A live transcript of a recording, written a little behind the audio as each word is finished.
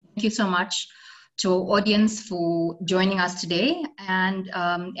Thank you so much to our audience for joining us today. And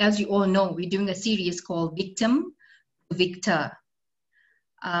as you all know, we're doing a series called Victim to Victor.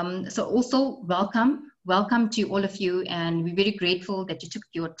 So also welcome to all of you. And we're very grateful that you took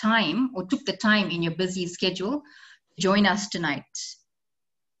your time or took the time in your busy schedule to join us tonight.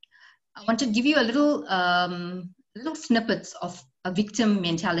 I want to give you a little snippets of a victim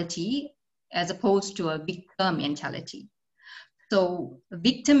mentality as opposed to a victor mentality. So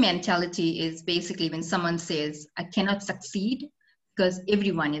victim mentality is basically when someone says, I cannot succeed because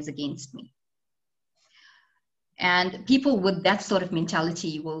everyone is against me. And people with that sort of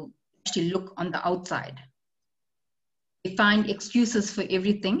mentality will actually look on the outside. They find excuses for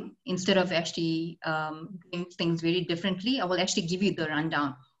everything instead of actually doing things very differently. I will actually give you the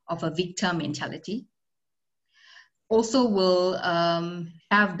rundown of a victim mentality. Also will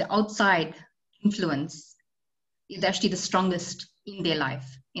have the outside influence is actually the strongest in their life,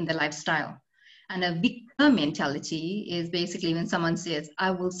 in their lifestyle. And a victim mentality is basically when someone says,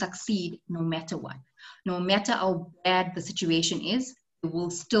 I will succeed no matter what. No matter how bad the situation is, we will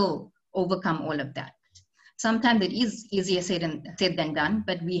still overcome all of that. Sometimes it is easier said than done,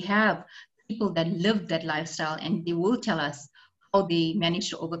 but we have people that live that lifestyle and they will tell us how they manage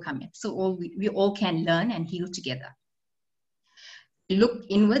to overcome it. So we all can learn and heal together. Look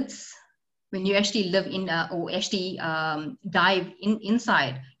inwards. When you actually live in or actually dive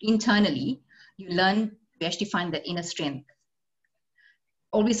inside internally, you learn to actually find the inner strength.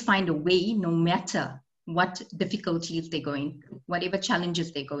 Always find a way, no matter what difficulties they're going through, whatever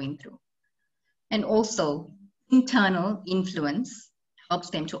challenges they're going through. And also, internal influence helps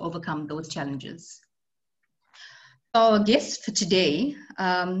them to overcome those challenges. Our guest for today,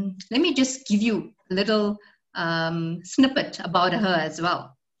 let me just give you a little snippet about her as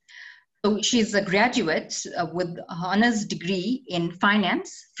well. So she's a graduate with an honors degree in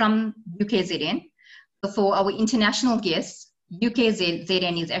finance from UKZN. So for our international guests,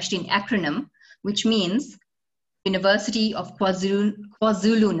 UKZN is actually an acronym, which means University of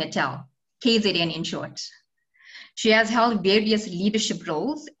KwaZulu-Natal, KZN in short. She has held various leadership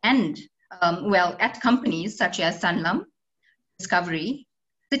roles and, at companies such as Sanlam, Discovery,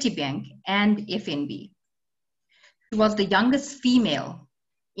 Citibank, and FNB. She was the youngest female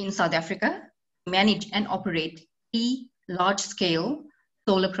in South Africa to manage and operate 3 large-scale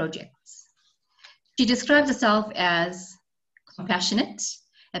solar projects. She describes herself as compassionate,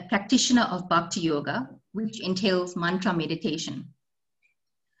 a practitioner of Bhakti Yoga, which entails mantra meditation.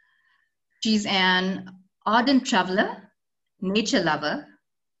 She's an ardent traveler, nature lover,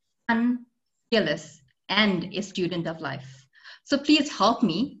 fun, fearless, and a student of life. So please help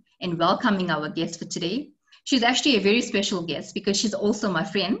me in welcoming our guest for today. She's actually a very special guest because she's also my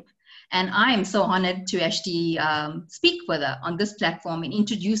friend. And I am so honored to actually speak with her on this platform and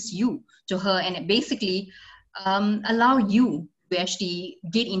introduce you to her and basically allow you to actually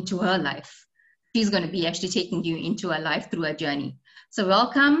get into her life. She's going to be actually taking you into her life through her journey. So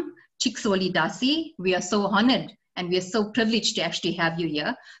welcome, Ciksoli Dasi. We are so honored and we are so privileged to actually have you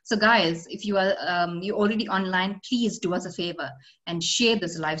here. So guys, if you are you're already online, please do us a favor and share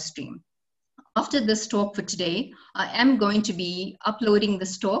this live stream. After this talk for today, I am going to be uploading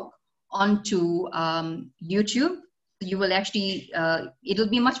this talk onto YouTube. You will actually, it'll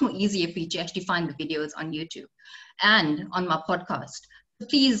be much more easier for you to actually find the videos on YouTube and on my podcast.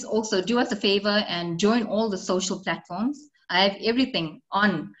 Please also do us a favor and join all the social platforms. I have everything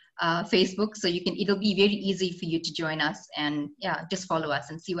on Facebook, so it'll be very easy for you to join us and just follow us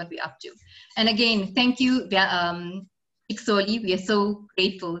and see what we're up to. And again, thank you, Ciksoli. We are so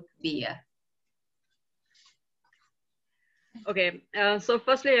grateful to be here. Okay, so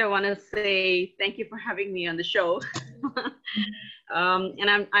firstly, I want to say thank you for having me on the show.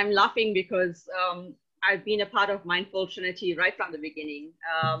 And I'm laughing because I've been a part of Mindful Trinity right from the beginning.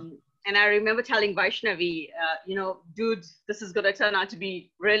 And I remember telling Vaishnavi, dude, this is going to turn out to be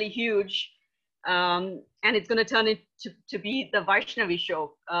really huge. And it's going to turn into to be the Vaishnavi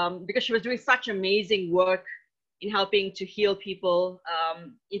show because she was doing such amazing work in helping to heal people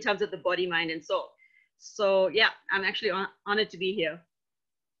in terms of the body, mind, and soul. So yeah, I'm actually honored to be here.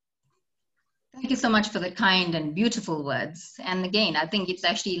 Thank you so much for the kind and beautiful words. And again, I think it's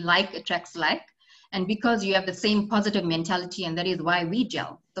actually like attracts like. And because you have the same positive mentality, and that is why we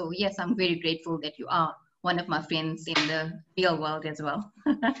gel. So yes, I'm very grateful that you are one of my friends in the real world as well.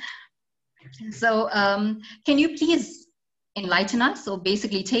 So can you please enlighten us or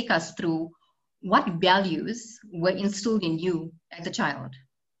basically take us through what values were instilled in you as a child?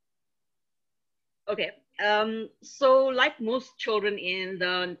 Okay, so like most children in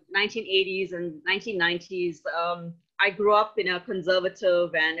the 1980s and 1990s, I grew up in a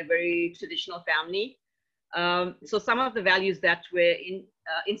conservative and a very traditional family. So some of the values that were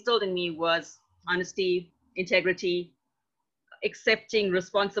instilled in me was honesty, integrity, accepting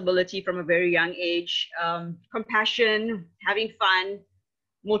responsibility from a very young age, compassion, having fun,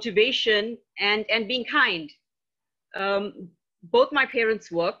 motivation, and being kind. Both my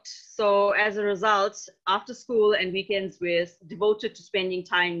parents worked, so as a result, after school and weekends were devoted to spending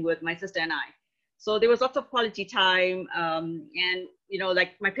time with my sister and I. So there was lots of quality time, and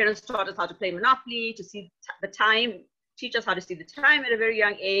like my parents taught us how to play Monopoly, to see the time, teach us how to see the time at a very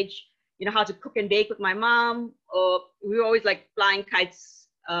young age. How to cook and bake with my mom, or we were always like flying kites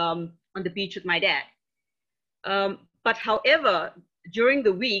on the beach with my dad. But however, during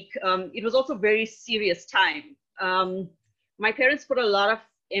the week, it was also very serious time. My parents put a lot of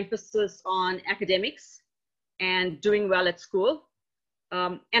emphasis on academics and doing well at school.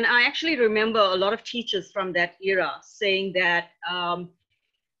 And I actually remember a lot of teachers from that era saying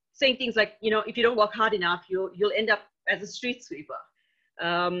things like, if you don't work hard enough, you'll end up as a street sweeper.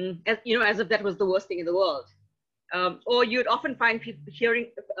 As if that was the worst thing in the world. Or you'd often find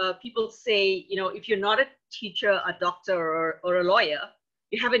people say, if you're not a teacher, a doctor, or a lawyer,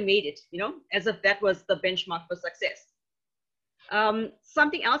 you haven't made it, as if that was the benchmark for success.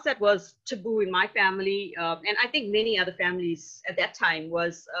 Something else that was taboo in my family, and I think many other families at that time,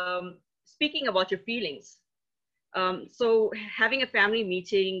 was speaking about your feelings. So having a family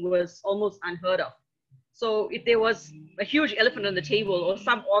meeting was almost unheard of. So if there was a huge elephant on the table or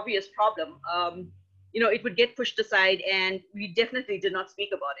some obvious problem, it would get pushed aside, and we definitely did not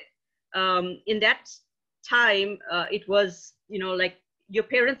speak about it. In that time, it was, like your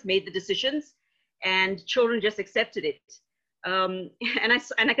parents made the decisions and children just accepted it. And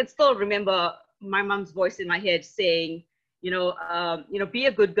I can still remember my mom's voice in my head saying, be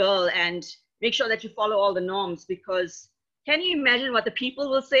a good girl and make sure that you follow all the norms, because can you imagine what the people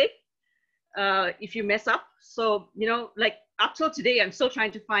will say if you mess up? So, like up till today, I'm still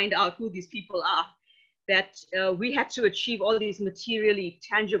trying to find out who these people are that we had to achieve all these materially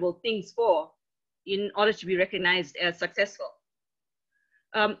tangible things for in order to be recognized as successful.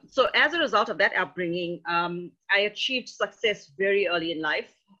 So as a result of that upbringing, I achieved success very early in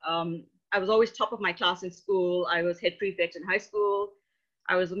life. I was always top of my class in school. I was head prefect in high school.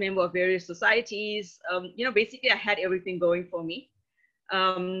 I was a member of various societies. Basically I had everything going for me.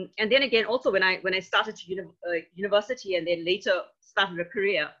 And then again, also when I started university and then later started a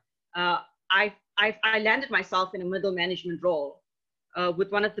career, I landed myself in a middle management role with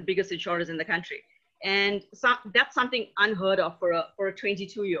one of the biggest insurers in the country. And that's something unheard of for a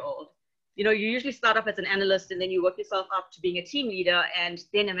 22-year-old. You usually start off as an analyst and then you work yourself up to being a team leader and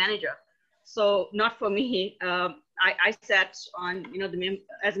then a manager. So not for me. I sat on,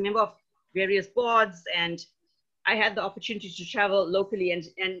 as a member of various boards, and I had the opportunity to travel locally and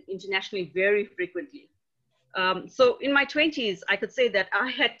internationally very frequently. So in my 20s, I could say that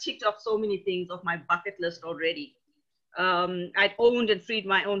I had ticked off so many things off my bucket list already. I'd owned and freed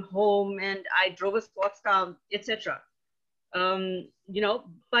my own home, and I drove a sports car, etc. And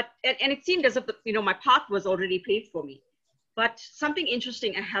it seemed as if my path was already paved for me. But something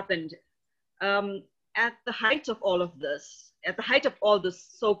interesting happened at the height of all of this, at the height of all this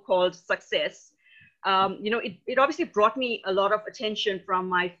so-called success. It obviously brought me a lot of attention from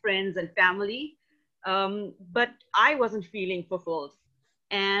my friends and family, but I wasn't feeling fulfilled.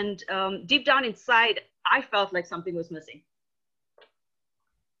 And deep down inside, I felt like something was missing.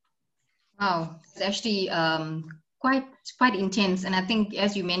 Wow, it's actually quite intense. And I think,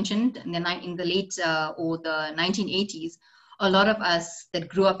 as you mentioned, in the late or the 1980s, a lot of us that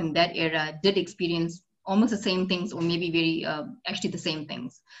grew up in that era did experience almost the same things, or maybe very actually the same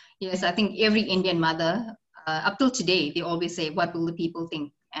things. Yes, I think every Indian mother, up till today, they always say, what will the people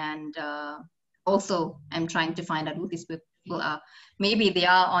think? And also, I'm trying to find out who these people are. Maybe they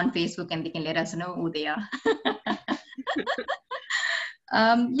are on Facebook and they can let us know who they are.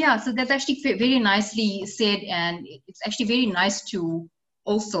 Yeah, so that's actually very nicely said. And it's actually very nice to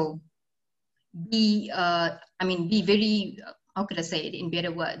also be very, how could I say it in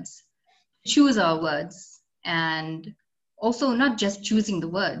better words? Choose our words, and also not just choosing the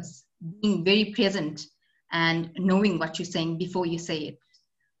words, being very present and knowing what you're saying before you say it.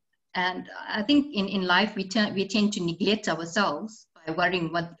 And I think in life, we tend to neglect ourselves by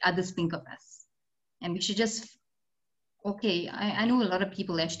worrying what others think of us. And we should just, okay, I know a lot of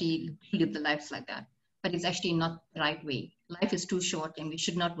people actually live their lives like that, but it's actually not the right way. Life is too short, and we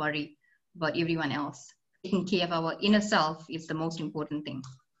should not worry about everyone else. Taking care of our inner self is the most important thing.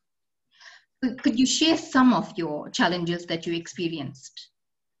 Could you share some of your challenges that you experienced?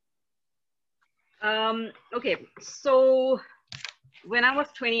 Okay, so when I was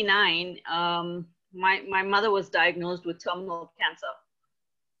 29, my mother was diagnosed with terminal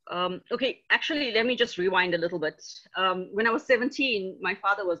cancer. Okay, actually, let me just rewind a little bit. When I was 17, my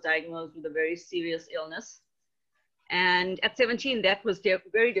father was diagnosed with a very serious illness. And at 17, that was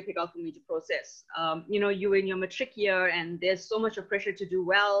very difficult for me to process. You know, you're in your matric year and there's so much of pressure to do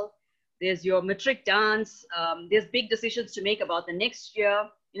well. There's your matric dance. There's big decisions to make about the next year,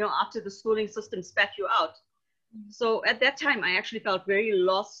 you know, after the schooling system spat you out. So at that time, I actually felt very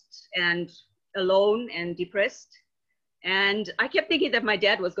lost and alone and depressed. And I kept thinking that my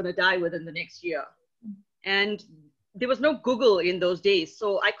dad was going to die within the next year. And there was no Google in those days.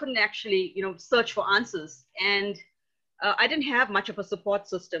 So I couldn't actually, you know, search for answers. And I didn't have much of a support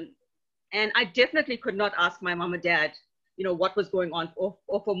system. And I definitely could not ask my mom and dad, you know, what was going on or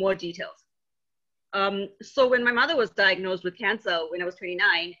for more details. So when my mother was diagnosed with cancer when I was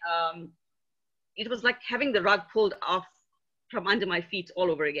 29, it was like having the rug pulled off from under my feet all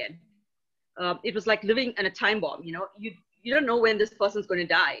over again. It was like living in a time bomb, you know, you don't know when this person's going to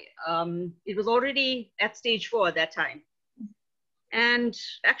die. It was already at stage 4 at that time. And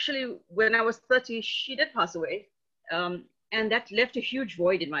actually, when I was 30, she did pass away. And that left a huge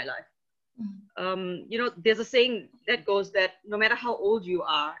void in my life. You know, there's a saying that goes that no matter how old you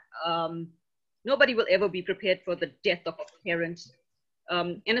are, nobody will ever be prepared for the death of a parent.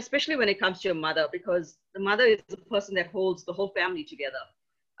 And especially when it comes to your mother, because the mother is the person that holds the whole family together.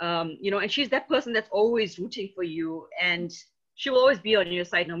 You know, and she's that person that's always rooting for you, and she will always be on your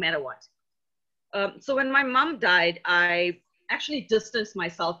side no matter what. So when my mom died, I actually distanced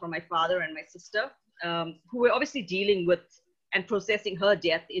myself from my father and my sister, who were obviously dealing with and processing her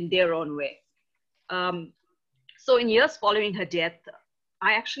death in their own way. So in years following her death,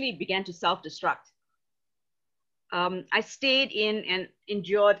 I actually began to self-destruct. I stayed in and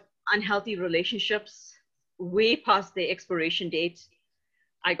endured unhealthy relationships way past their expiration date.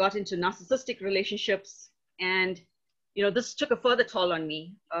 I got into narcissistic relationships, and you know, this took a further toll on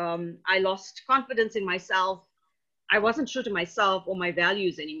me. I lost confidence in myself. I wasn't true to myself or my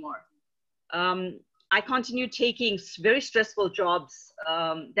values anymore. I continued taking very stressful jobs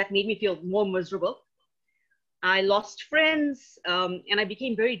that made me feel more miserable. I lost friends, and I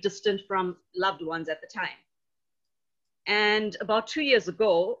became very distant from loved ones at the time. And about 2 years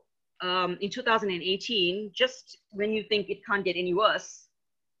ago, in 2018, just when you think it can't get any worse,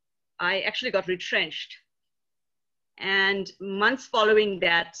 I actually got retrenched. And months following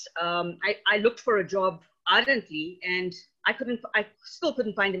that, I looked for a job ardently, and I still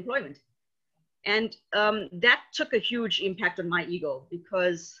couldn't find employment. And that took a huge impact on my ego,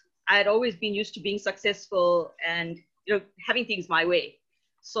 because I had always been used to being successful and, you know, having things my way.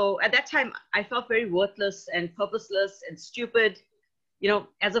 So at that time, I felt very worthless and purposeless and stupid, you know,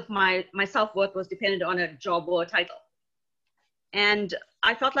 as if my self-worth was dependent on a job or a title. And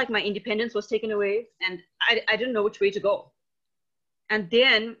I felt like my independence was taken away, and I didn't know which way to go. And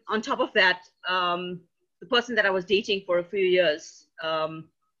then on top of that, the person that I was dating for a few years,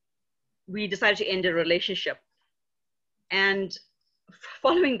 we decided to end a relationship. And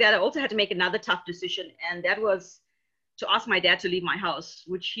following that, I also had to make another tough decision, and that was to ask my dad to leave my house,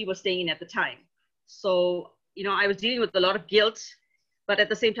 which he was staying in at the time. So, you know, I was dealing with a lot of guilt, but at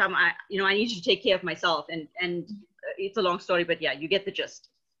the same time, I needed to take care of myself, and it's a long story, but yeah, you get the gist.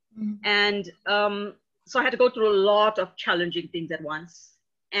 Mm-hmm. And so I had to go through a lot of challenging things at once.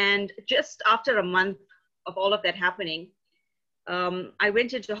 And just after a month of all of that happening, I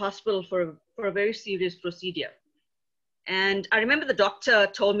went into hospital for a very serious procedure. And I remember the doctor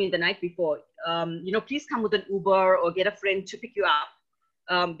told me the night before, you know, please come with an Uber or get a friend to pick you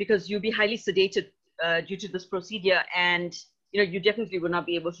up, because you'll be highly sedated due to this procedure, and you know, you definitely will not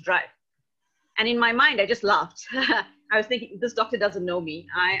be able to drive. And in my mind, I just laughed. I was thinking, this doctor doesn't know me.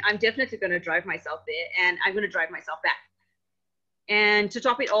 I'm definitely going to drive myself there, and I'm going to drive myself back. And to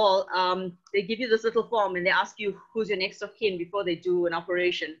top it all, they give you this little form, and they ask you who's your next of kin before they do an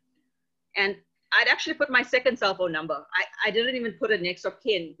operation. And I'd actually put my second cell phone number. I didn't even put a next of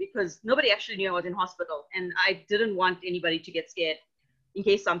kin, because nobody actually knew I was in hospital, and I didn't want anybody to get scared in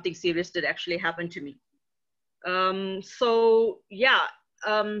case something serious did actually happen to me. So yeah,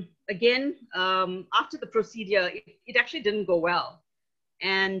 again, after the procedure, it actually didn't go well.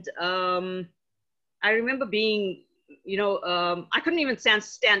 And I remember being, you know, I couldn't even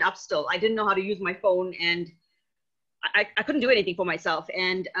stand up still. I didn't know how to use my phone, and I couldn't do anything for myself.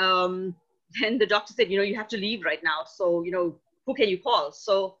 And then the doctor said, you know, you have to leave right now. So, you know, who can you call?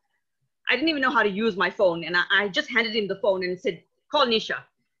 So I didn't even know how to use my phone. And I just handed him the phone and said, call Nisha.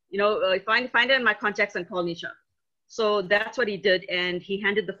 You know, find it in my contacts and call Nisha. So that's what he did. And he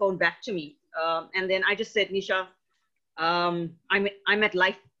handed the phone back to me. And then I just said, Nisha, I'm at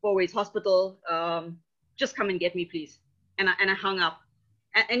Life Fourways Hospital. Just come and get me, please. And I hung up.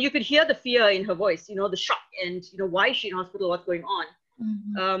 And you could hear the fear in her voice, you know, the shock and, you know, why is she in hospital? What's going on?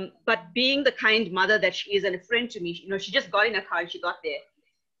 Mm-hmm. But being the kind mother that she is and a friend to me, you know, she just got in a car and she got there.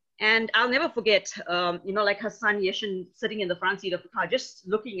 And I'll never forget, you know, like her son Yeshin sitting in the front seat of the car, just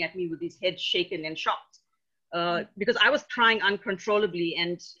looking at me with his head shaken and shocked, because I was crying uncontrollably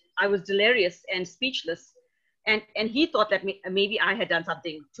and I was delirious and speechless. And he thought that maybe I had done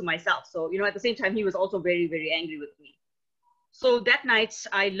something to myself. So, you know, at the same time, he was also very, very angry with me. So that night,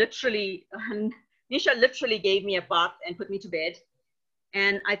 Nisha literally gave me a bath and put me to bed.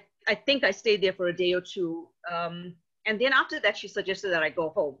 And I think I stayed there for a day or two. And then after that, she suggested that I go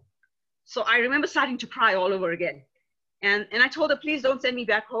home. So I remember starting to cry all over again. And I told her, please don't send me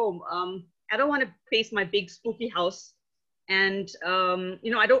back home. I don't want to face my big spooky house. And,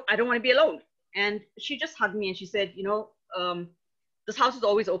 you know, I don't want to be alone. And she just hugged me and she said, you know, this house is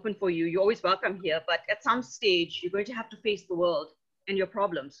always open for you. You're always welcome here. But at some stage, you're going to have to face the world and your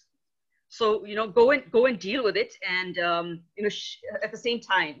problems. So, you know, go and deal with it. And, you know, at the same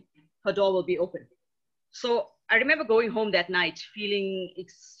time, her door will be open. So I remember going home that night feeling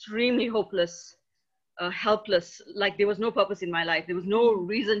extremely hopeless, helpless, like there was no purpose in my life. There was no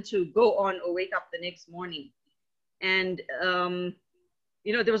reason to go on or wake up the next morning. And,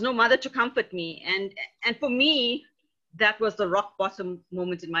 you know, there was no mother to comfort me. And for me, that was the rock bottom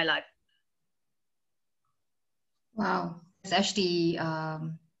moment in my life. Wow. It's actually a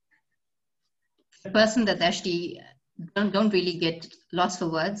person that actually don't really get lost for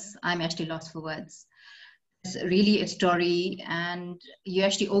words. I'm actually lost for words. It's really a story, and you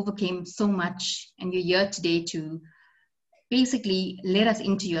actually overcame so much, and you're here today to basically let us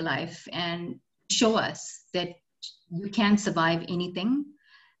into your life and show us that you can survive anything.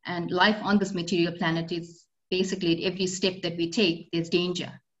 And life on this material planet is basically at every step that we take, there's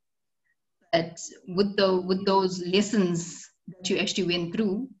danger. But with those lessons that you actually went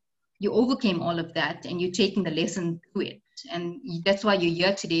through, you overcame all of that and you're taking the lesson through it. And that's why you're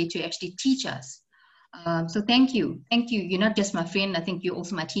here today to actually teach us. So thank you. Thank you. You're not just my friend. I think you're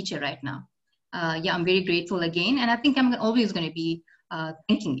also my teacher right now. Yeah, I'm very grateful again. And I think I'm always going to be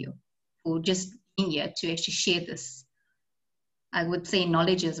thanking you for just being here to actually share this. I would say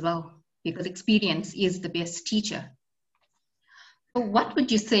knowledge as well, because experience is the best teacher. So what would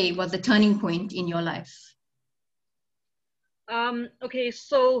you say was the turning point in your life? Okay,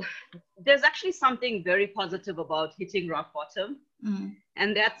 so there's actually something very positive about hitting rock bottom. Mm.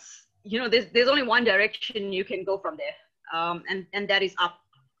 And that's, you know, there's only one direction you can go from there, and that is up.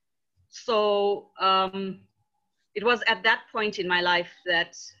 So it was at that point in my life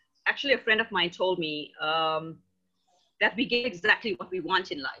that actually a friend of mine told me that we get exactly what we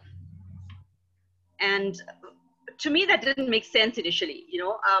want in life. And to me, that didn't make sense initially. You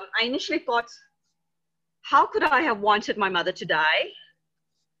know, I initially thought, how could I have wanted my mother to die?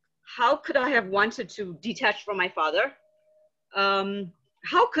 How could I have wanted to detach from my father?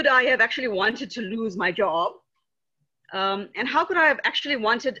 How could I have actually wanted to lose my job? And how could I have actually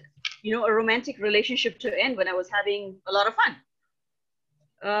wanted, you know, a romantic relationship to end when I was having a lot of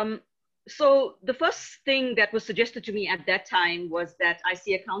fun? So the first thing that was suggested to me at that time was that I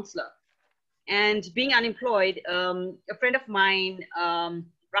see a counselor. And being unemployed, a friend of mine,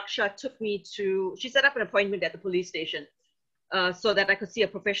 Raksha, took me to, she set up an appointment at the police station so that I could see a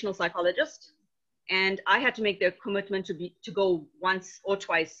professional psychologist. And I had to make the commitment to go once or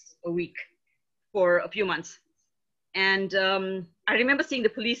twice a week for a few months. And I remember seeing the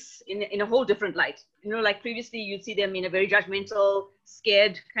police in a whole different light. You know, like previously you'd see them in a very judgmental,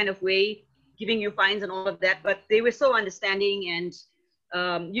 scared kind of way, giving you fines and all of that. But they were so understanding, and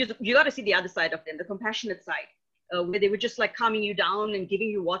you got to see the other side of them, the compassionate side, where they were just like calming you down and giving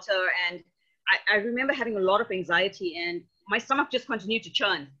you water. And I remember having a lot of anxiety, and my stomach just continued to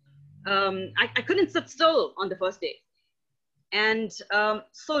churn. I couldn't sit still on the first day. And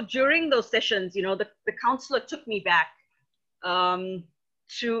so during those sessions, you know, the counselor took me back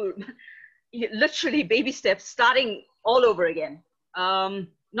to literally baby steps, starting all over again.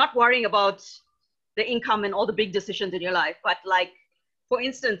 Not worrying about the income and all the big decisions in your life, but like, for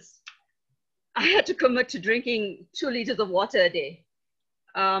instance, I had to commit to drinking 2 liters of water a day.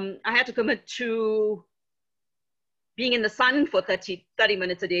 I had to commit to being in the sun for 30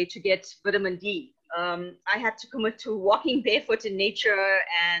 minutes a day to get vitamin D. I had to commit to walking barefoot in nature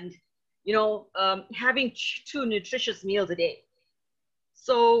and, you know, having 2 nutritious meals a day.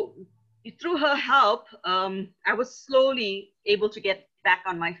 So through her help, I was slowly able to get back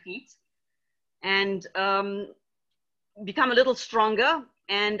on my feet and become a little stronger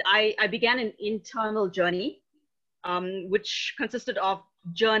And I began an internal journey, which consisted of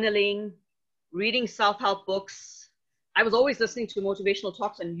journaling, reading self-help books. I was always listening to motivational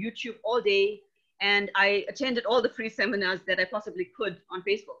talks on YouTube all day, and I attended all the free seminars that I possibly could on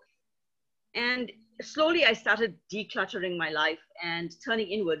Facebook. And slowly I started decluttering my life and turning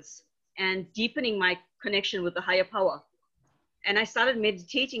inwards and deepening my connection with the higher power. And I started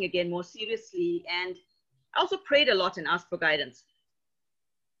meditating again more seriously, and I also prayed a lot and asked for guidance.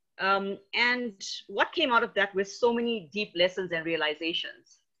 And what came out of that were so many deep lessons and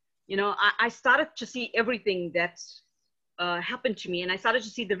realizations. You know, I started to see everything that happened to me, and I started to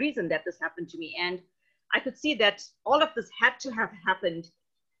see the reason that this happened to me. And I could see that all of this had to have happened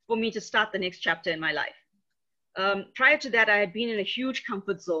for me to start the next chapter in my life. Prior to that, I had been in a huge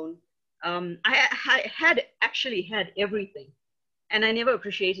comfort zone. I had actually had everything, and I never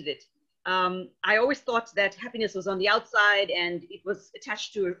appreciated it. I always thought that happiness was on the outside, and it was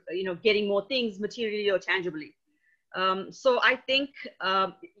attached to, you know, getting more things materially or tangibly. So I think,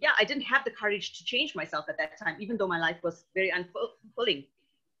 yeah, I didn't have the courage to change myself at that time, even though my life was very unfulfilling.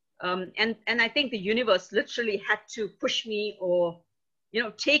 And I think the universe literally had to push me, or, you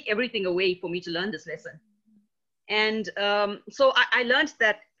know, take everything away for me to learn this lesson. And so I learned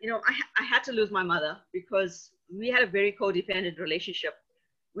that, you know, I had to lose my mother, because we had a very codependent relationship.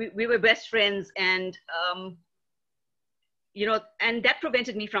 We were best friends, and, you know, and that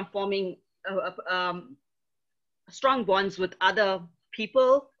prevented me from forming strong bonds with other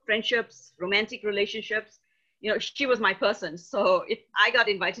people, friendships, romantic relationships. You know, she was my person. So if I got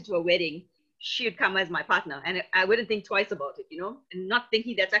invited to a wedding, she would come as my partner, and I wouldn't think twice about it, you know, and not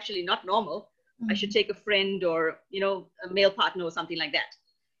thinking that's actually not normal. I should take a friend, or, you know, a male partner or something like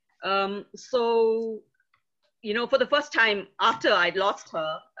that. So, you know, for the first time after I'd lost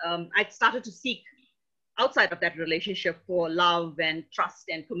her, I started to seek outside of that relationship for love and trust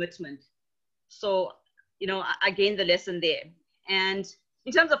and commitment. So, you know, I gained the lesson there. And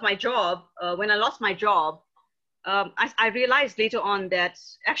in terms of my job, when I lost my job, I realized later on that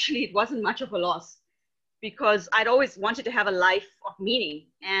actually it wasn't much of a loss, because I'd always wanted to have a life of meaning.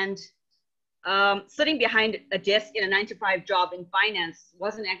 And sitting behind a desk in a 9-to-5 job in finance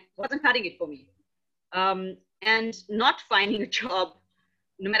wasn't cutting it for me. And not finding a job,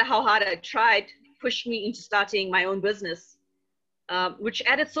 no matter how hard I tried, pushed me into starting my own business, which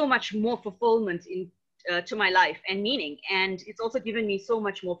added so much more fulfillment to my life and meaning. And it's also given me so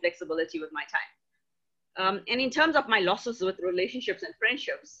much more flexibility with my time. And in terms of my losses with relationships and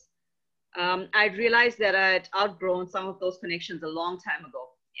friendships, I realized that I had outgrown some of those connections a long time ago,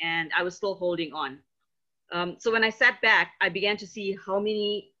 and I was still holding on. So when I sat back, I began to see how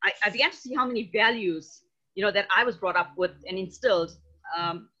many values, you know, that I was brought up with and instilled,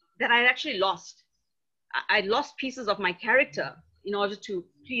 that I had actually lost. I lost pieces of my character in order to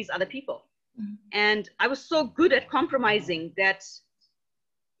please other people. And I was so good at compromising that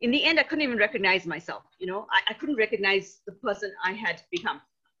in the end, I couldn't even recognize myself. You know, I couldn't recognize the person I had become.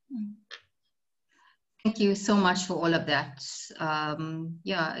 Thank you so much for all of that.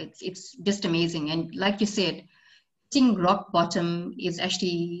 Yeah, it's just amazing. And like you said, hitting rock bottom is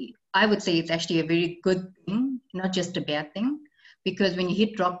actually, I would say it's actually a very good thing, not just a bad thing. Because when you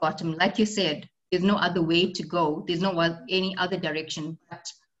hit rock bottom, like you said, there's no other way to go. There's no any other direction but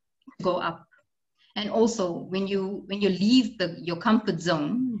to go up. And also, when you leave your comfort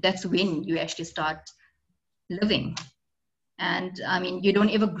zone, that's when you actually start living. And I mean, you don't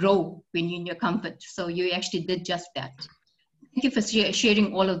ever grow when you're in your comfort. So you actually did just that. Thank you for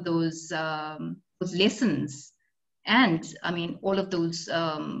sharing all of those lessons, and I mean, all of those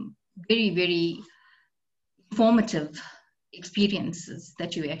very, very informative experiences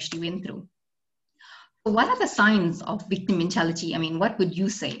that you actually went through. So what are the signs of victim mentality? I mean, what would you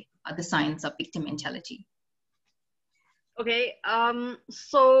say are the signs of victim mentality? Okay,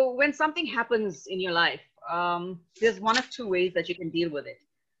 so when something happens in your life, there's one of two ways that you can deal with it.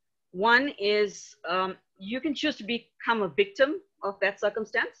 One is you can choose to become a victim of that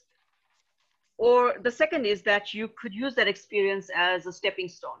circumstance. Or the second is that you could use that experience as a stepping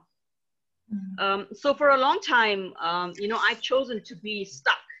stone. So for a long time, you know, I've chosen to be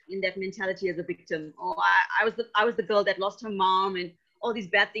stuck in that mentality as a victim. Oh, I was the girl that lost her mom, and all these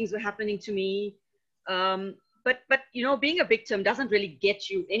bad things were happening to me. But you know, being a victim doesn't really get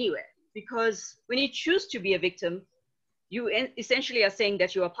you anywhere, because when you choose to be a victim, you essentially are saying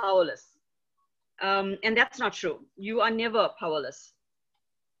that you are powerless. And that's not true. You are never powerless.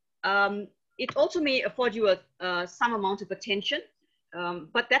 It also may afford you some amount of attention,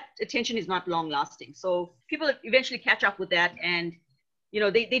 but that attention is not long lasting. So people eventually catch up with that, and you know,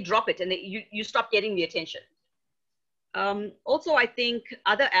 they drop it, and you stop getting the attention. Also, I think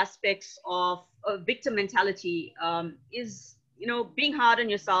other aspects of victim mentality is, being hard on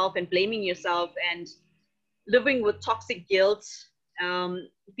yourself and blaming yourself and living with toxic guilt,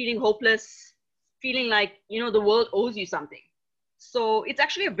 feeling hopeless, feeling like, the world owes you something. So it's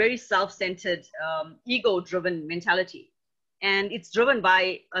actually a very self-centered, ego-driven mentality. And it's driven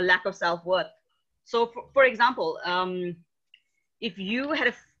by a lack of self-worth. So for example, if you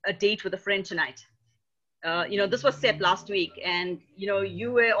had a date with a friend tonight, this was set last week, and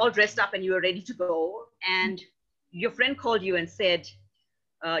you were all dressed up and you were ready to go, and your friend called you and said,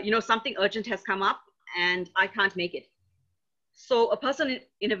 something urgent has come up and I can't make it. So a person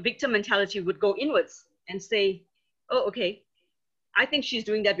in a victim mentality would go inwards and say, oh, okay, I think she's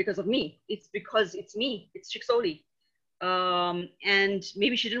doing that because of me. It's because it's me. It's Ciksoli. And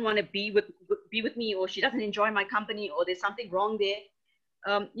maybe she didn't want to be with me, or she doesn't enjoy my company, or there's something wrong there.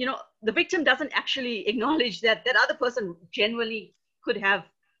 The victim doesn't actually acknowledge that that other person genuinely could have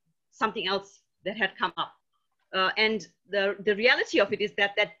something else that had come up. And the reality of it is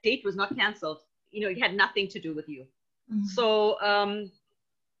that that date was not canceled. It had nothing to do with you. Mm-hmm. So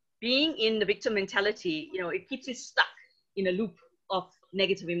being in the victim mentality, it keeps you stuck in a loop of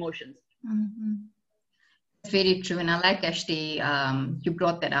negative emotions. Mm-hmm. That's very true. And I like actually you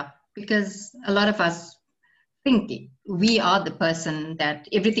brought that up, because a lot of us think we are the person that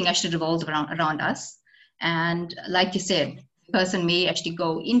everything actually revolves around us. And like you said, the person may actually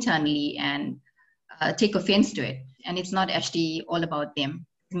go internally and take offense to it. And it's not actually all about them.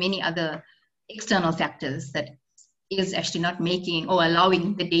 Many other external factors that is actually not making or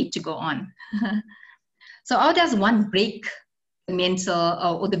allowing the date to go on. So how does one break the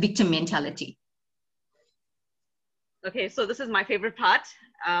mental or the victim mentality? Okay, so this is my favorite part.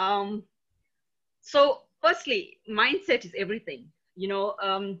 So firstly, mindset is everything.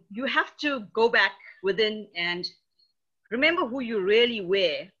 You have to go back within and remember who you really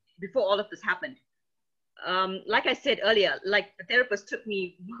were before all of this happened. Like I said earlier, like the therapist took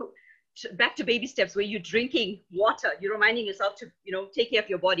me back to baby steps, where you're drinking water, you're reminding yourself to, take care of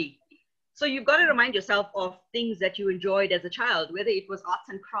your body. So you've got to remind yourself of things that you enjoyed as a child, whether it was arts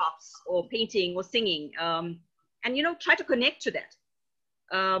and crafts or painting or singing, and, try to connect to that.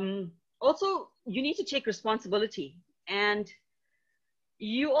 Also, you need to take responsibility, and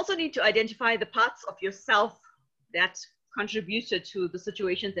you also need to identify the parts of yourself that contributed to the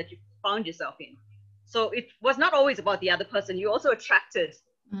situations that you found yourself in. So it was not always about the other person. You also attracted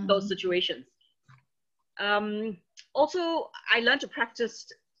those situations. Also, I learned to practice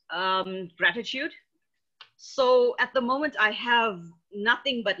gratitude. So at the moment, I have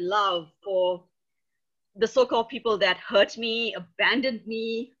nothing but love for the so-called people that hurt me, abandoned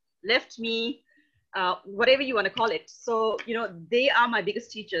me, left me, whatever you want to call it. So, they are my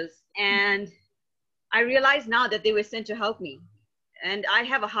biggest teachers. And I realize now that they were sent to help me. And I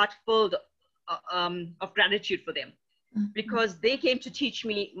have a heart full of gratitude for them, because they came to teach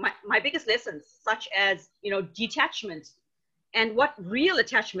me my biggest lessons, such as, detachment and what real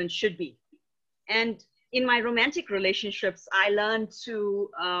attachment should be. And in my romantic relationships, I learned to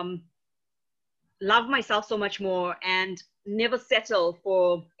love myself so much more and never settle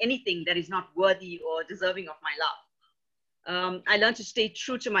for anything that is not worthy or deserving of my love. I learned to stay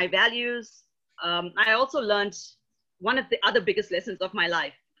true to my values. I also learned one of the other biggest lessons of my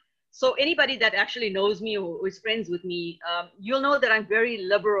life. So anybody that actually knows me or is friends with me, you'll know that I'm very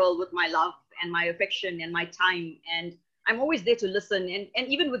liberal with my love and my affection and my time. And I'm always there to listen, and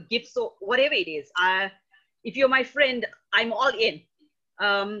even with gifts or whatever it is. If you're my friend, I'm all in.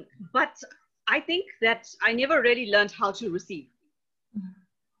 But I think that I never really learned how to receive.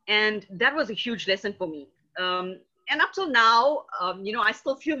 And that was a huge lesson for me. And up till now, I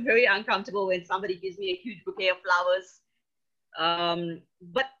still feel very uncomfortable when somebody gives me a huge bouquet of flowers.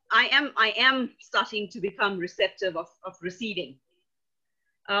 But I am starting to become receptive of receiving.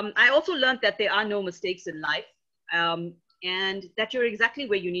 I also learned that there are no mistakes in life, and that you're exactly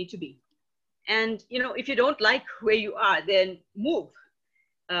where you need to be. And, if you don't like where you are, then move.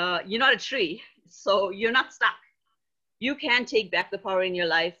 You're not a tree, so you're not stuck. You can take back the power in your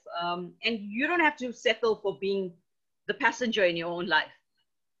life, and you don't have to settle for being the passenger in your own life.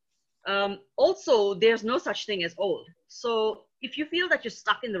 Also, there's no such thing as old. So if you feel that you're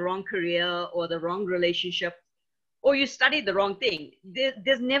stuck in the wrong career or the wrong relationship, or you studied the wrong thing,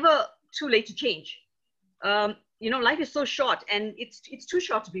 there's never too late to change. Life is so short, and it's too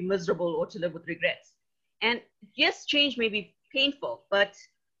short to be miserable or to live with regrets. And yes, change may be painful, but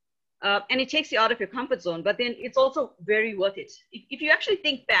and it takes you out of your comfort zone, but then it's also very worth it. If you actually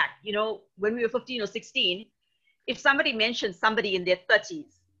think back, when we were 15 or 16, if somebody mentioned somebody in their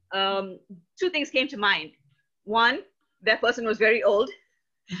 30s, two things came to mind. One, that person was very old.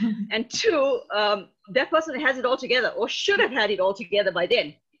 And two, that person has it all together or should have had it all together by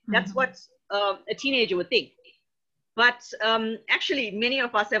then. That's what a teenager would think. But actually, many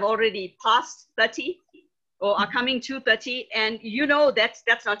of us have already passed 30 or are coming to 30. And you know that's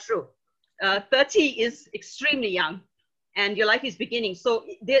not true. 30 is extremely young and your life is beginning. So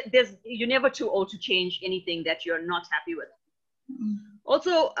you're never too old to change anything that you're not happy with.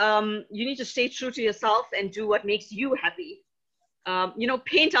 Also, you need to stay true to yourself and do what makes you happy. You know,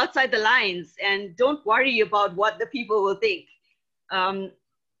 paint outside the lines and don't worry about what the people will think.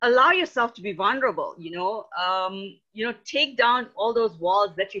 Allow yourself to be vulnerable, you know, take down all those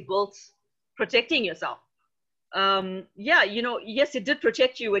walls that you built protecting yourself. Yeah, you know, yes, it did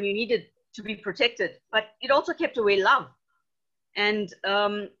protect you when you needed to be protected, but it also kept away love. And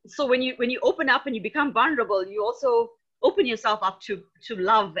so when you open up and you become vulnerable, you also open yourself up to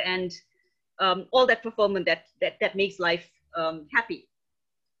love and all that fulfillment that makes life happy.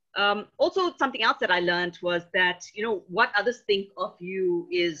 Also, something else that I learned was that, you know, what others think of you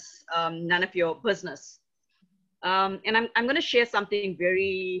is none of your business. And I'm going to share something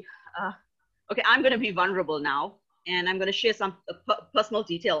very, okay, I'm going to be vulnerable now, and I'm going to share some personal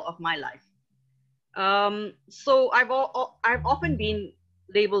detail of my life. So I've often been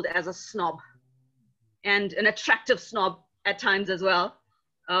labeled as a snob, and an attractive snob at times as well.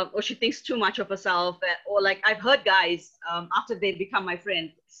 Or she thinks too much of herself, or like I've heard guys after they become my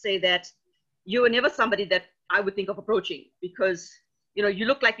friend say that you were never somebody that I would think of approaching because, you know, you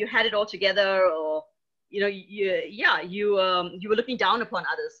look like you had it all together, or, you know, you were looking down upon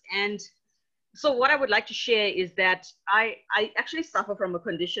others. And so what I would like to share is that I actually suffer from a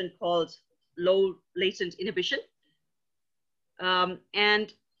condition called low latent inhibition.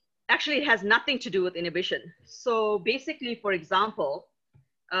 And actually it has nothing to do with inhibition. So basically, for example,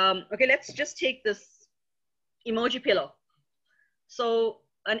 okay, let's just take this emoji pillow. So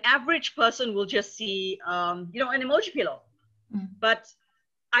an average person will just see, you know, an emoji pillow, but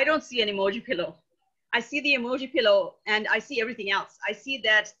I don't see an emoji pillow. I see the emoji pillow and I see everything else. I see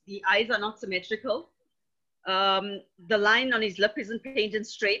that the eyes are not symmetrical. The line on his lip isn't painted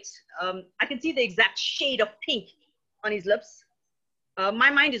straight. I can see the exact shade of pink on his lips. My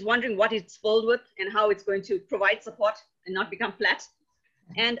mind is wondering what it's filled with and how it's going to provide support and not become flat.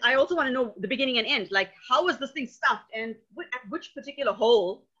 And I also want to know the beginning and end, like how was this thing stuffed and at which particular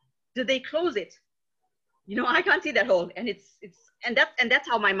hole did they close it? You know, I can't see that hole, and that's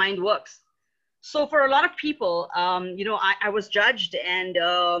how my mind works. So for a lot of people, you know, I was judged, and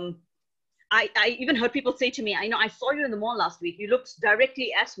I even heard people say to me, I know I saw you in the mall last week. You looked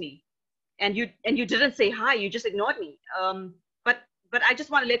directly at me, and you didn't say hi. You just ignored me. But I just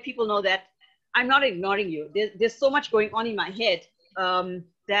want to let people know that I'm not ignoring you. There's so much going on in my head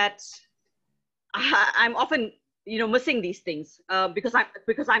that I'm often, you know, missing these things because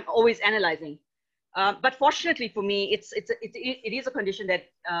I'm always analyzing. But fortunately for me, it is a condition that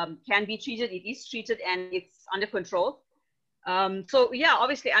can be treated. It is treated and it's under control. So yeah,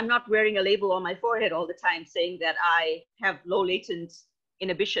 obviously I'm not wearing a label on my forehead all the time saying that I have low latent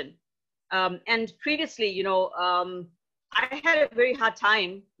inhibition. And previously, you know, I had a very hard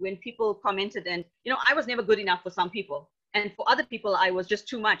time when people commented, and, you know, I was never good enough for some people. And for other people, I was just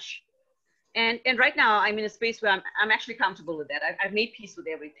too much. And right now I'm in a space where I'm actually comfortable with that. I've made peace with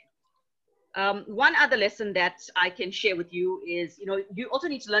everything. One other lesson that I can share with you is, you know, you also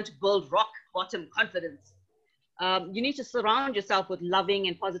need to learn to build rock bottom confidence. You need to surround yourself with loving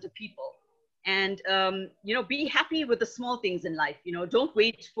and positive people, and, you know, be happy with the small things in life. You know, don't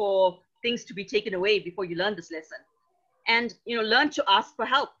wait for things to be taken away before you learn this lesson. And, you know, learn to ask for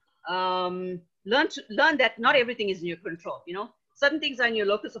help. Learn that not everything is in your control. You know, certain things are in your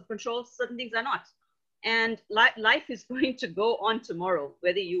locus of control, certain things are not. And life is going to go on tomorrow,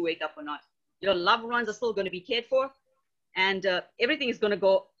 whether you wake up or not. Your loved ones are still going to be cared for, and everything is going to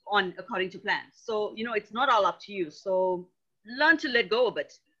go on according to plan. So, you know, it's not all up to you. So learn to let go of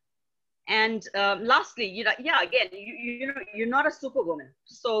it. And lastly, you know, yeah, again, you know, you're not a superwoman.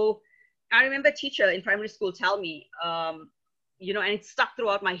 So I remember a teacher in primary school tell me, you know, and it stuck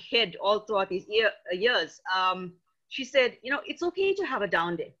throughout my head all throughout these years. She said, you know, it's okay to have a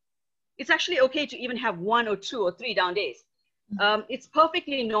down day. It's actually okay to even have 1 or 2 or 3 down days. It's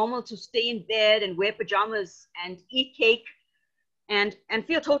perfectly normal to stay in bed and wear pajamas and eat cake and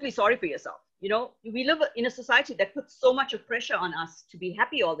feel totally sorry for yourself. You know, we live in a society that puts so much of pressure on us to be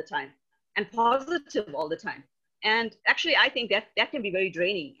happy all the time and positive all the time. And actually, I think that can be very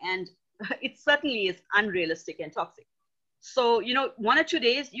draining, and it certainly is unrealistic and toxic. So, you know, 1 or 2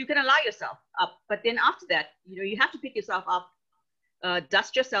 days, you can allow yourself up. But then after that, you know, you have to pick yourself up,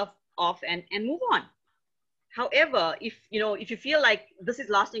 dust yourself off and move on. However, if you feel like this is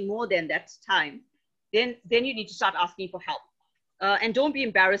lasting more than that time, then you need to start asking for help. And don't be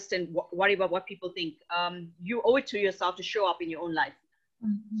embarrassed and worry about what people think. You owe it to yourself to show up in your own life.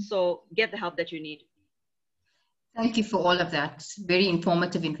 Mm-hmm. So get the help that you need. Thank you for all of that. Very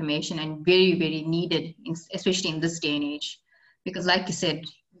informative information and very, very needed, especially in this day and age. Because like you said,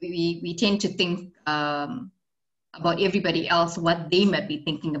 we tend to think about everybody else, what they might be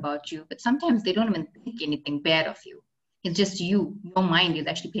thinking about you. But sometimes they don't even think anything bad of you. It's just you. Your mind is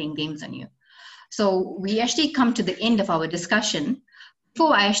actually playing games on you. So we actually come to the end of our discussion.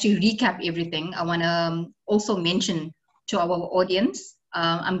 Before I actually recap everything, I want to also mention to our audience,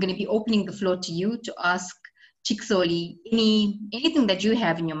 I'm going to be opening the floor to you to ask Ciksoli anything that you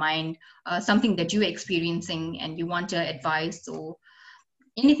have in your mind, something that you're experiencing and you want advice or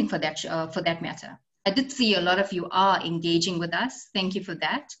anything for that matter. I did see a lot of you are engaging with us. Thank you for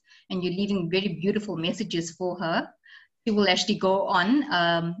that. And you're leaving very beautiful messages for her. She will actually go on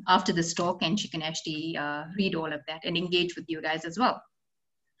after this talk and she can actually read all of that and engage with you guys as well.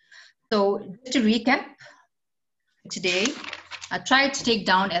 So just to recap, today, I tried to take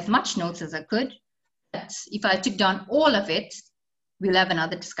down as much notes as I could, but if I took down all of it, we'll have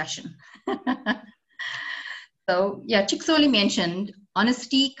another discussion. So yeah, Ciksoli mentioned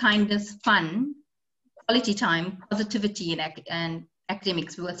honesty, kindness, fun, quality time, positivity, and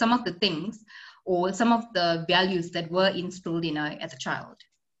academics were some of the things or some of the values that were instilled in her as a child.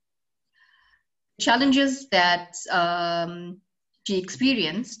 Challenges that she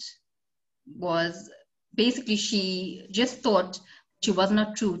experienced was basically she just thought she was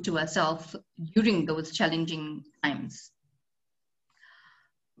not true to herself during those challenging times.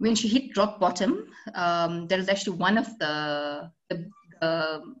 When she hit rock bottom, there is actually one of the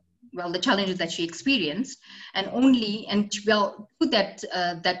challenges that she experienced, and through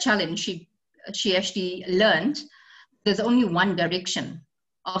that challenge, she actually learned there's only one direction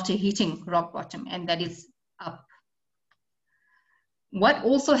after hitting rock bottom, and that is up. What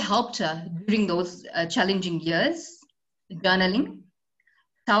also helped her during those challenging years, journaling,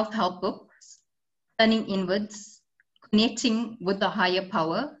 self-help books, turning inwards, connecting with the higher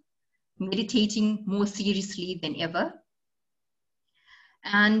power, meditating more seriously than ever.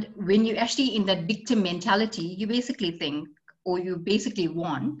 And when you're actually in that victim mentality, you basically think, or you basically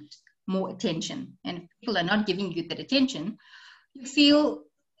want more attention. And if people are not giving you that attention, you feel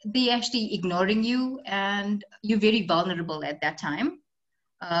they're actually ignoring you and you're very vulnerable at that time.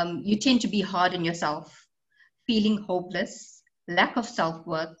 You tend to be hard on yourself, feeling hopeless, lack of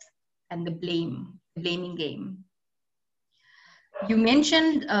self-worth, and the blaming game. You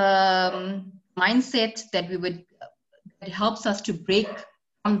mentioned mindset that that helps us to break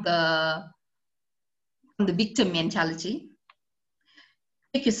from the victim mentality.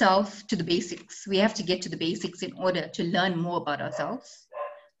 Take yourself to the basics. We have to get to the basics in order to learn more about ourselves.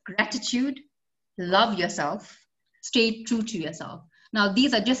 Gratitude, love yourself, stay true to yourself. Now,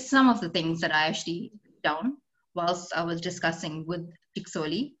 these are just some of the things that I actually put down whilst I was discussing with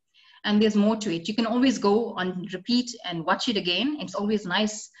Ciksoli. And there's more to it. You can always go on repeat and watch it again. It's always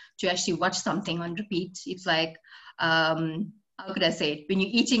nice to actually watch something on repeat. It's like, how could I say it? When you're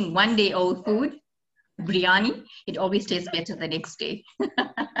eating one day old food, biryani, it always tastes better the next day.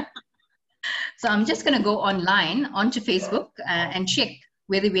 So I'm just going to go online onto Facebook and check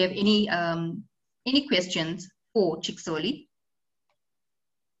whether we have any questions for Ciksoli.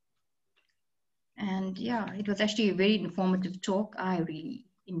 And yeah, it was actually a very informative talk. I really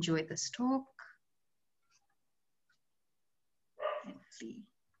enjoyed this talk. Let's see.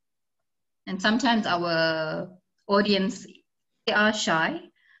 And sometimes our audience, they are shy,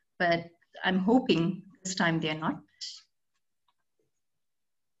 but I'm hoping this time they're not.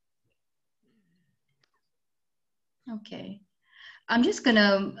 Okay. I'm just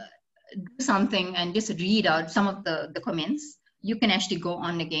gonna do something and just read out some of the comments. You can actually go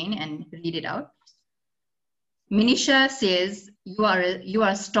on again and read it out. Minisha says, you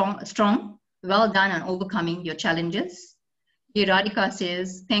are strong. Well done on overcoming your challenges. Radhika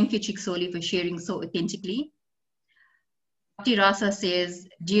says, thank you, Ciksoli, for sharing so authentically. Bhakti Rasa says,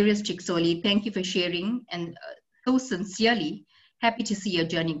 dearest Ciksoli, thank you for sharing and so sincerely. Happy to see your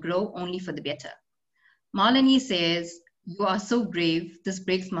journey grow only for the better. Malini says, you are so brave. This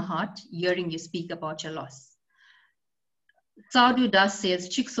breaks my heart hearing you speak about your loss. Sadhu Das says,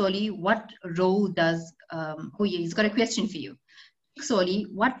 Ciksoli, what role does, he's got a question for you. Ciksoli,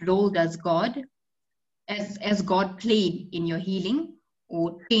 what role does God, as God played in your healing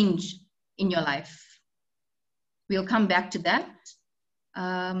or change in your life? We'll come back to that.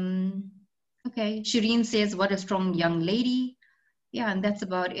 Okay, Shireen says, what a strong young lady. Yeah, and that's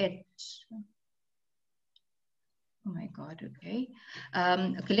about it. Oh my God, okay.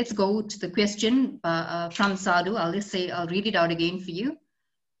 Okay, let's go to the question from Sadhu. I'll read it out again for you.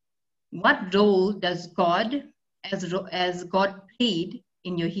 What role does God, as God played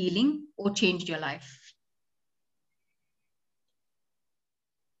in your healing or changed your life?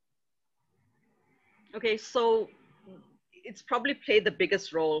 Okay, so it's probably played the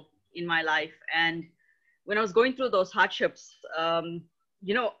biggest role in my life. And when I was going through those hardships,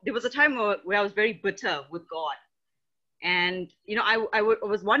 there was a time where I was very bitter with God. And, I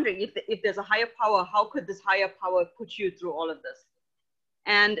was wondering if there's a higher power, how could this higher power put you through all of this?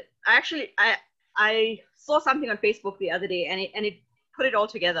 And I saw something on Facebook the other day, and it put it all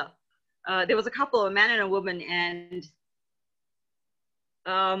together. There was a couple, a man and a woman, and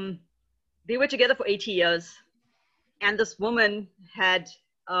they were together for 80 years. And this woman had,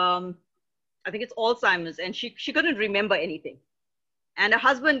 I think it's Alzheimer's, and she couldn't remember anything. And her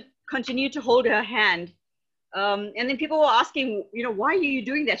husband continued to hold her hand. And then people were asking, why are you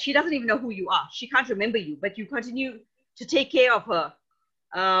doing that? She doesn't even know who you are. She can't remember you, but you continue to take care of her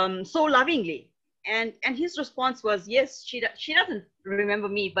so lovingly. And his response was, yes, she doesn't remember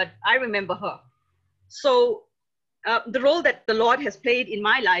me, but I remember her. So the role that the Lord has played in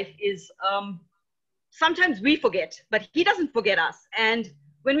my life is sometimes we forget, but he doesn't forget us. And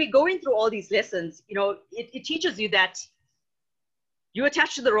when we're going through all these lessons, it teaches you that you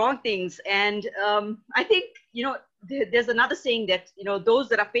attach to the wrong things. And I think, there's another saying that, those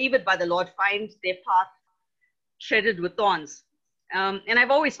that are favored by the Lord find their path shredded with thorns. And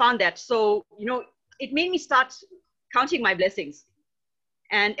I've always found that. So, it made me start counting my blessings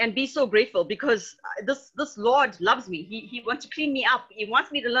and be so grateful, because this Lord loves me. He wants to clean me up. He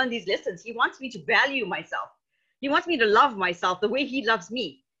wants me to learn these lessons. He wants me to value myself. He wants me to love myself the way he loves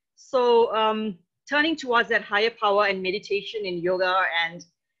me. So turning towards that higher power and meditation and yoga, and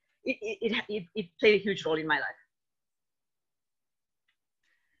it played a huge role in my life.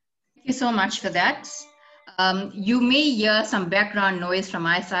 Thank you so much for that. You may hear some background noise from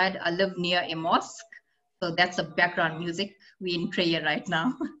my side. I live near a mosque, so that's the background music. We're in prayer right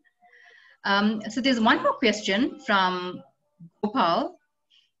now. So there's one more question from Gopal.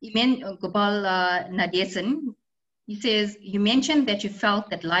 Gopal Nadesan. He says, you mentioned that you felt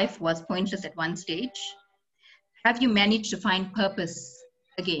that life was pointless at one stage. Have you managed to find purpose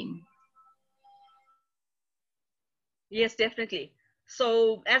again? Yes, definitely.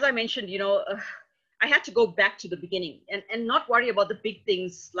 So as I mentioned, I had to go back to the beginning and not worry about the big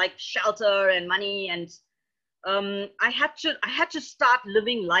things like shelter and money. And I had to start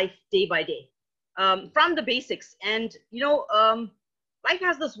living life day by day, from the basics. And life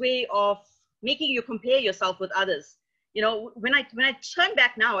has this way of making you compare yourself with others. When I turn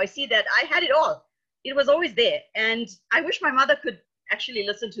back now, I see that I had it all. It was always there. And I wish my mother could actually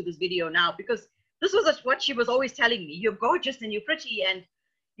listen to this video now, because this was what she was always telling me. You're gorgeous and you're pretty, and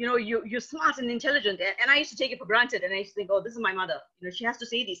you're smart and intelligent. And I used to take it for granted. And I used to think, oh, this is my mother. She has to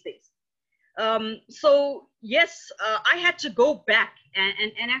say these things. So yes, I had to go back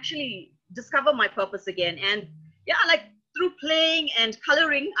and actually discover my purpose again. And yeah, like through playing and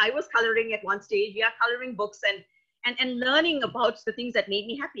coloring. I was coloring at one stage. Yeah, coloring books and learning about the things that made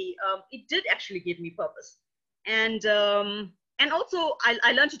me happy. It did actually give me purpose. And also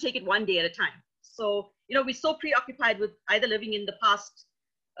I learned to take it one day at a time. So, we're so preoccupied with either living in the past,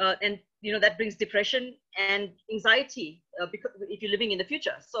 and, that brings depression and anxiety, because if you're living in the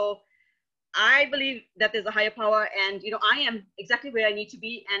future. So I believe that there's a higher power, and, I am exactly where I need to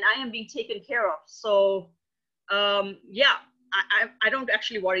be, and I am being taken care of. So, yeah, I don't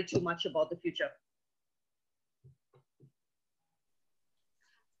actually worry too much about the future.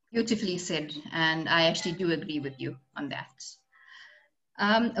 Beautifully said. And I actually do agree with you on that.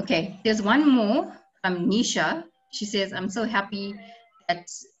 Okay, there's one more from Nisha. She says, I'm so happy that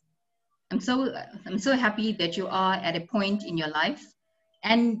I'm so happy that you are at a point in your life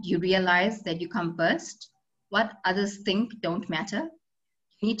and you realize that you come first. What others think don't matter.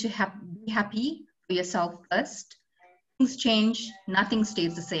 You need to be happy for yourself first. Things change, nothing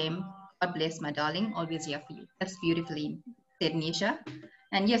stays the same. God bless, my darling, always here for you. That's beautifully said, Nisha.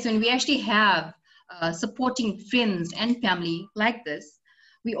 And yes, when we actually have supporting friends and family like this,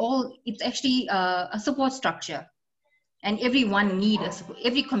 it's actually a support structure. And every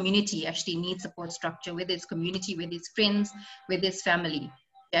community actually needs support structure, whether it's community, whether it's friends, whether it's family,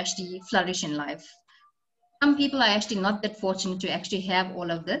 to actually flourish in life. Some people are actually not that fortunate to actually have all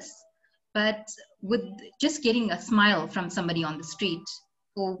of this, but with just getting a smile from somebody on the street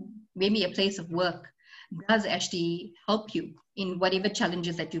or maybe a place of work does actually help you in whatever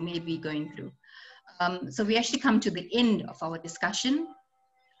challenges that you may be going through. So we actually come to the end of our discussion.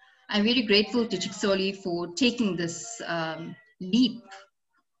 I'm very grateful to Ciksoli for taking this leap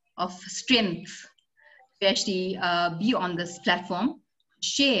of strength to actually be on this platform,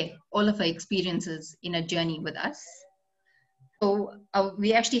 share all of her experiences in a journey with us. So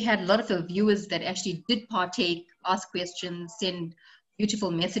we actually had a lot of viewers that actually did partake, ask questions, send beautiful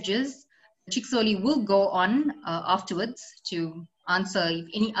messages. Ciksoli will go on afterwards to answer if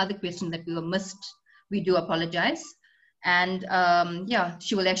any other question that we were missed. We do apologize. And yeah,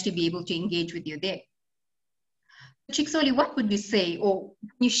 she will actually be able to engage with you there. Ciksoli, what would you say, or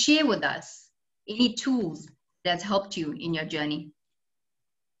can you share with us any tools that's helped you in your journey?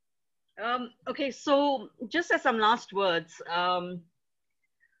 Okay, so just as some last words,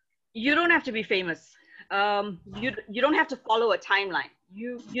 you don't have to be famous. You don't have to follow a timeline.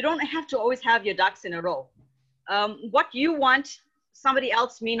 You don't have to always have your ducks in a row. What you want, somebody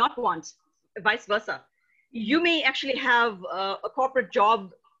else may not want, vice versa. You may actually have a corporate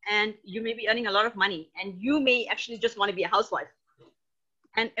job and you may be earning a lot of money, and you may actually just want to be a housewife.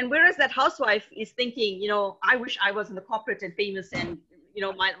 And whereas that housewife is thinking, you know, I wish I was in the corporate and famous and, you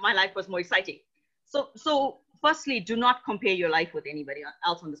know, my life was more exciting. So firstly, do not compare your life with anybody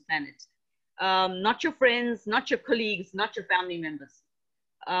else on this planet. Not your friends, not your colleagues, not your family members.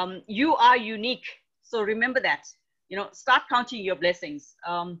 You are unique. So remember that, you know, start counting your blessings.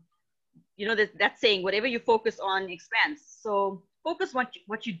 You know, that saying, whatever you focus on expands. So focus on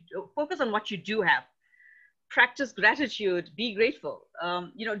what you do have. Practice gratitude, be grateful.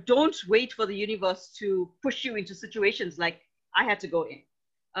 You know, don't wait for the universe to push you into situations like I had to go in.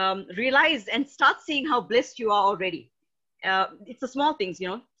 Realize and start seeing how blessed you are already. It's the small things, you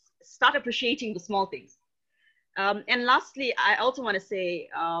know, start appreciating the small things. And lastly, I also want to say,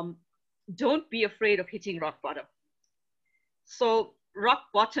 don't be afraid of hitting rock bottom. So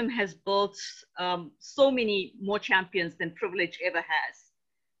rock bottom has built so many more champions than privilege ever has.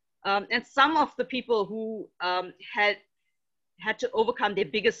 And some of the people who had to overcome their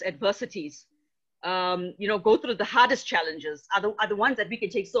biggest adversities, you know, go through the hardest challenges are the ones that we can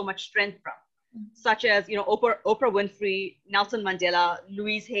take so much strength from, such as, you know, Oprah Winfrey, Nelson Mandela,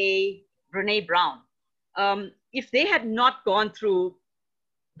 Louise Hay, Brene Brown. If they had not gone through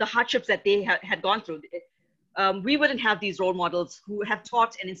the hardships that they had gone through, we wouldn't have these role models who have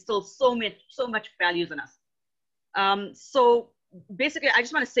taught and instilled so much values in us. So basically, I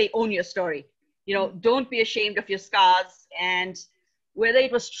just want to say, own your story. You know, don't be ashamed of your scars, and whether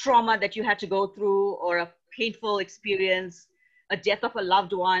it was trauma that you had to go through, or a painful experience, a death of a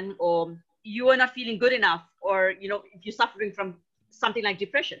loved one, or you are not feeling good enough, or, you know, if you're suffering from something like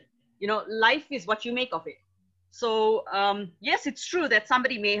depression, you know, life is what you make of it. So yes, it's true that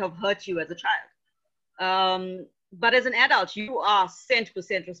somebody may have hurt you as a child. But as an adult, you are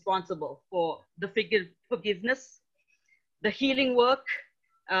 100% responsible for the forgiveness, the healing work,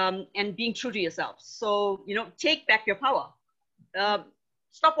 and being true to yourself. So, you know, take back your power.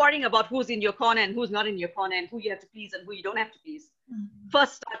 Stop worrying about who's in your corner and who's not in your corner, and who you have to please and who you don't have to please.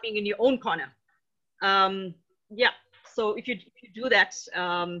 First, start being in your own corner. Yeah. So if you do that,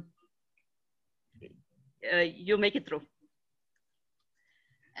 you'll make it through.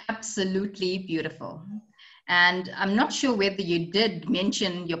 Absolutely beautiful. And I'm not sure whether you did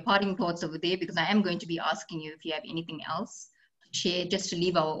mention your parting thoughts over there, because I am going to be asking you if you have anything else to share, just to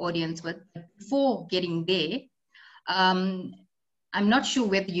leave our audience with. But before getting there, I'm not sure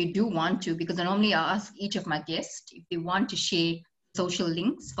whether you do want to, because I normally ask each of my guests if they want to share social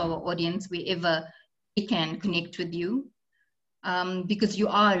links for our audience wherever they can connect with you, because you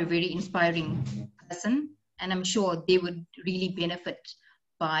are a very inspiring person, and I'm sure they would really benefit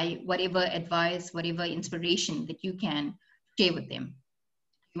by whatever advice, whatever inspiration that you can share with them.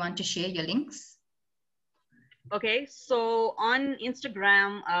 You want to share your links? Okay, so on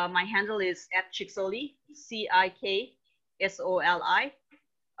Instagram, my handle is @Ciksoli, CIKSOLI.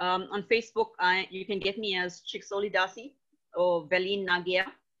 On Facebook, you can get me as Ciksoli Dasi or Velin Nagia.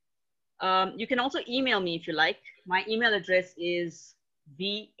 You can also email me if you like. My email address is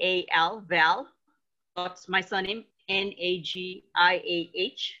Val, my surname, NAGIAH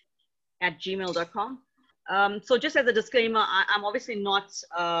 @gmail.com. So just as a disclaimer, I'm obviously not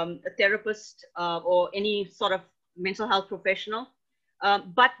a therapist or any sort of mental health professional.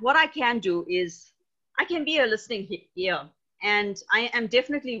 But what I can do is I can be a listening ear, and I am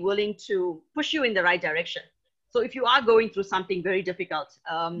definitely willing to push you in the right direction. So if you are going through something very difficult,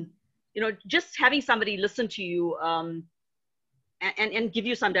 you know, just having somebody listen to you and give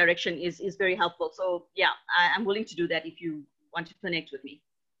you some direction is very helpful. So yeah, I'm willing to do that if you want to connect with me.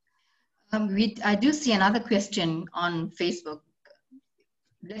 I do see another question on Facebook.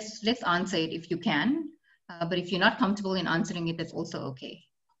 Let's answer it if you can. But if you're not comfortable in answering it, that's also okay.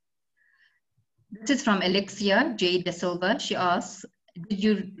 This is from Alexia J. De Silva. She asks, did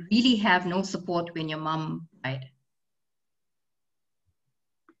you really have no support when your mom died?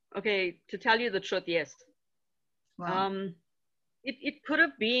 Okay, to tell you the truth, yes. Wow. It could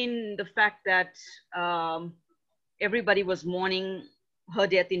have been the fact that everybody was mourning her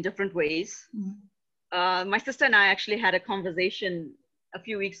death in different ways. My sister and I actually had a conversation a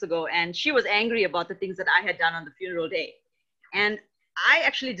few weeks ago, and she was angry about the things that I had done on the funeral day. And I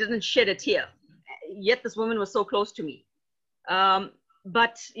actually didn't shed a tear, yet this woman was so close to me.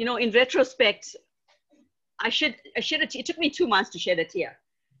 But, you know, in retrospect, I shed a tear. It took me 2 months to shed a tear.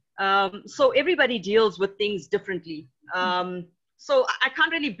 So everybody deals with things differently. So I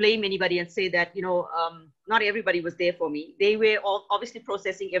can't really blame anybody and say that, you know, not everybody was there for me. They were all obviously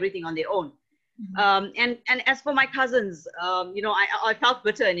processing everything on their own. And as for my cousins, you know, I felt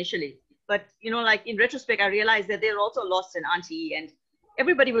bitter initially, but, you know, like in retrospect, I realized that they're also lost an auntie, and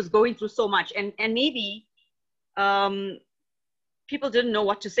everybody was going through so much, and maybe people didn't know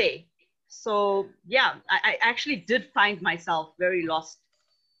what to say. So yeah, I actually did find myself very lost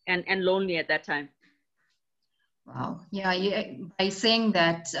and lonely at that time. Wow. Yeah, by saying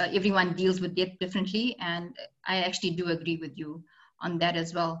that everyone deals with death differently, and I actually do agree with you on that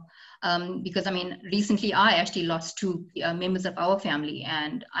as well. Because I mean, recently I actually lost two members of our family,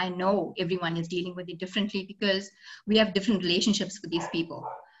 and I know everyone is dealing with it differently because we have different relationships with these people.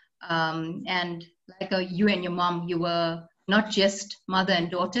 And like you and your mom, you were not just mother and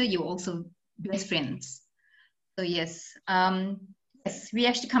daughter, you were also best friends. So yes. Yes, we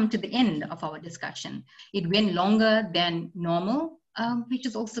actually come to the end of our discussion. It went longer than normal, which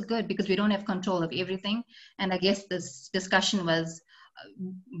is also good because we don't have control of everything. And I guess this discussion was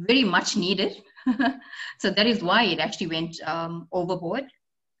very much needed. So that is why it actually went overboard.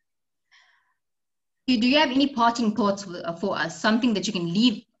 Do you have any parting thoughts for us? Something that you can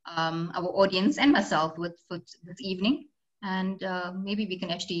leave our audience and myself with for this evening? And maybe we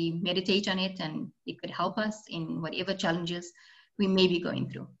can actually meditate on it, and it could help us in whatever challenges we may be going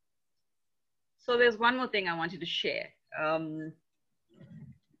through. So there's one more thing I wanted to share.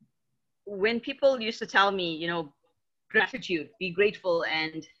 When people used to tell me, you know, gratitude, be grateful,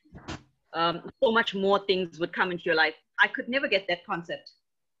 and so much more things would come into your life, I could never get that concept.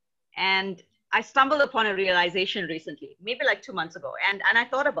 And I stumbled upon a realization recently, maybe like 2 months ago, and I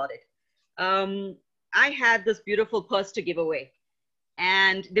thought about it. I had this beautiful purse to give away,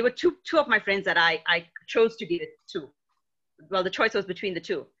 and there were two of my friends that I chose to give it to. Well, the choice was between the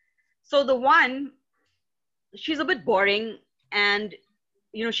two. So the one, she's a bit boring, and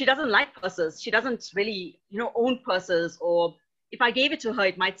you know, she doesn't like purses. She doesn't really, you know, own purses, or if I gave it to her,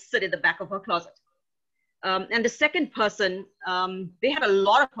 it might sit in the back of her closet. And the second person, they had a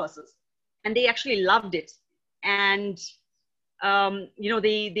lot of purses, and they actually loved it. And you know,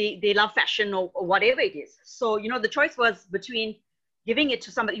 they love fashion, or whatever it is. So, you know, the choice was between giving it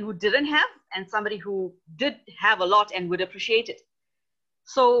to somebody who didn't have and somebody who did have a lot and would appreciate it.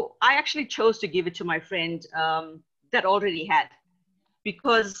 So I actually chose to give it to my friend that already had,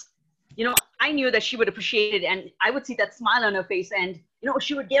 because, you know, I knew that she would appreciate it, and I would see that smile on her face, and, you know,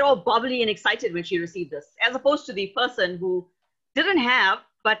 she would get all bubbly and excited when she received this, as opposed to the person who didn't have,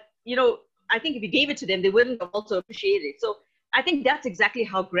 but, you know, I think if you gave it to them, they wouldn't have also appreciated it. So I think that's exactly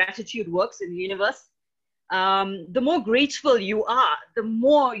how gratitude works in the universe. The more grateful you are, the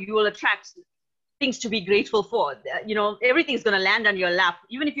more you will attract things to be grateful for. You know, everything's going to land on your lap.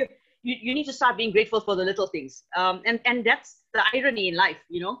 Even if you need to start being grateful for the little things. And that's the irony in life,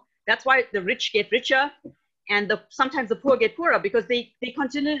 you know. That's why the rich get richer, and sometimes the poor get poorer, because they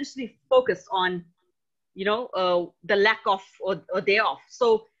continuously focus on, you know, the lack of or thereof.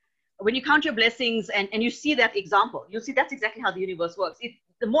 So when you count your blessings and you see that example, you'll see that's exactly how the universe works.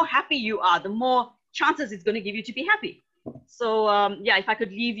 The more happy you are, the more chances it's going to give you to be happy. So yeah, if I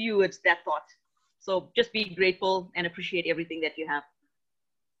could leave you with that thought. So just be grateful and appreciate everything that you have.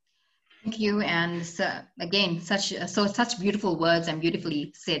 Thank you. And again, such beautiful words, and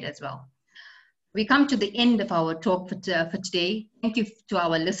beautifully said as well. We come to the end of our talk for today. Thank you to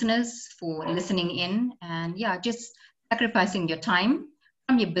our listeners for listening in, and yeah, just sacrificing your time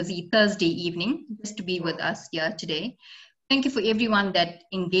from your busy Thursday evening just to be with us here today. Thank you for everyone that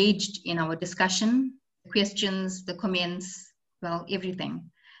engaged in our discussion, the questions, the comments, well,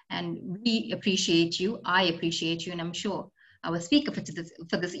 everything. And we appreciate you. I appreciate you, and I'm sure our speaker for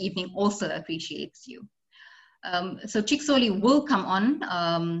this evening also appreciates you. So Ciksoli will come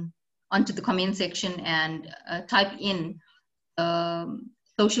on onto the comment section and type in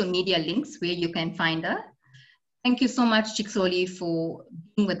social media links where you can find her. Thank you so much, Ciksoli, for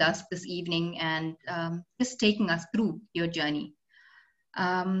being with us this evening and just taking us through your journey.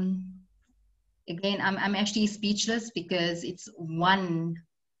 again, I'm actually speechless because it's one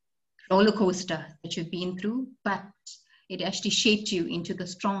roller coaster that you've been through, but it actually shaped you into the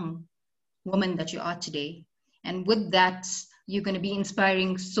strong woman that you are today. And with that, you're going to be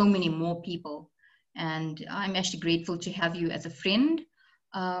inspiring so many more people. And I'm actually grateful to have you as a friend.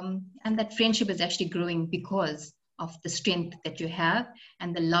 And that friendship is actually growing because of the strength that you have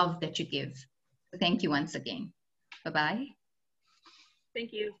and the love that you give. So thank you once again. Bye-bye.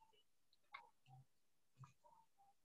 Thank you.